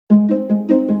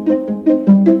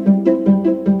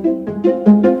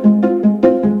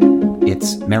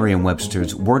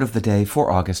Merriam-Webster's Word of the Day for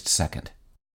August 2nd.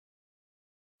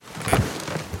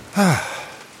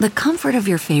 The comfort of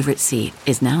your favorite seat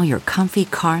is now your comfy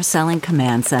car-selling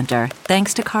command center,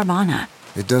 thanks to Carvana.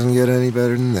 It doesn't get any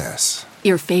better than this.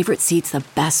 Your favorite seat's the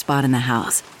best spot in the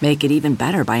house. Make it even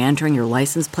better by entering your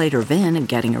license plate or VIN and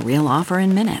getting a real offer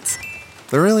in minutes.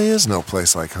 There really is no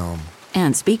place like home.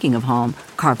 And speaking of home,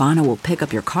 Carvana will pick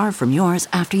up your car from yours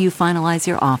after you finalize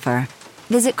your offer.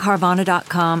 Visit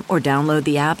Carvana.com or download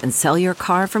the app and sell your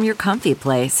car from your comfy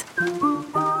place.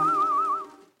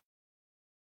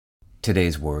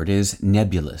 Today's word is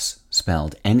nebulous,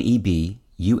 spelled Nebulous.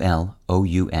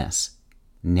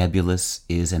 Nebulous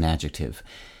is an adjective.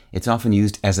 It's often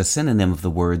used as a synonym of the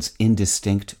words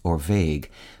indistinct or vague,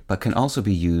 but can also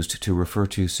be used to refer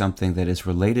to something that is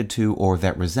related to or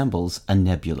that resembles a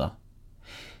nebula.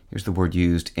 Here's the word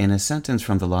used in a sentence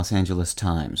from the Los Angeles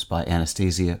Times by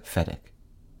Anastasia Fedek.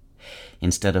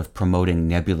 Instead of promoting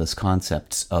nebulous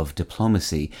concepts of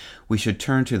diplomacy, we should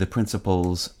turn to the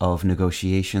principles of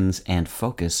negotiations and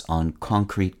focus on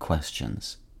concrete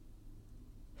questions.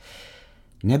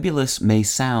 Nebulous may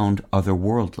sound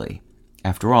otherworldly.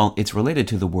 After all, it's related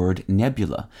to the word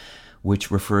nebula,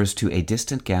 which refers to a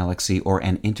distant galaxy or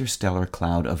an interstellar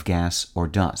cloud of gas or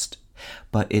dust.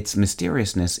 But its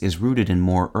mysteriousness is rooted in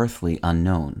more earthly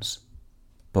unknowns.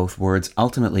 Both words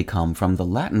ultimately come from the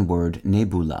Latin word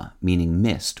nebula, meaning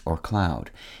mist or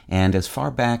cloud, and as far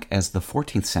back as the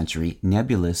 14th century,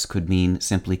 nebulous could mean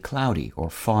simply cloudy or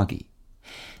foggy.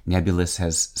 Nebulous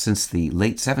has, since the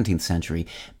late 17th century,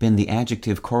 been the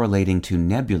adjective correlating to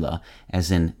nebula,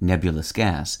 as in nebulous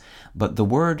gas, but the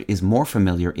word is more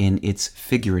familiar in its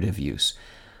figurative use,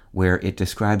 where it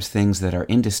describes things that are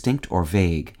indistinct or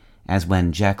vague, as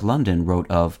when Jack London wrote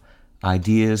of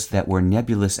ideas that were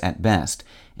nebulous at best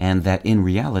and that in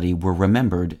reality were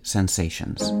remembered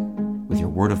sensations. With your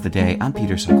Word of the Day, I'm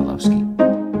Peter Sokolowski.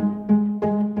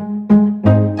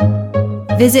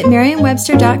 Visit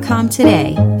Merriam-Webster.com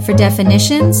today for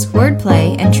definitions,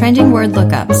 wordplay, and trending word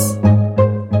lookups.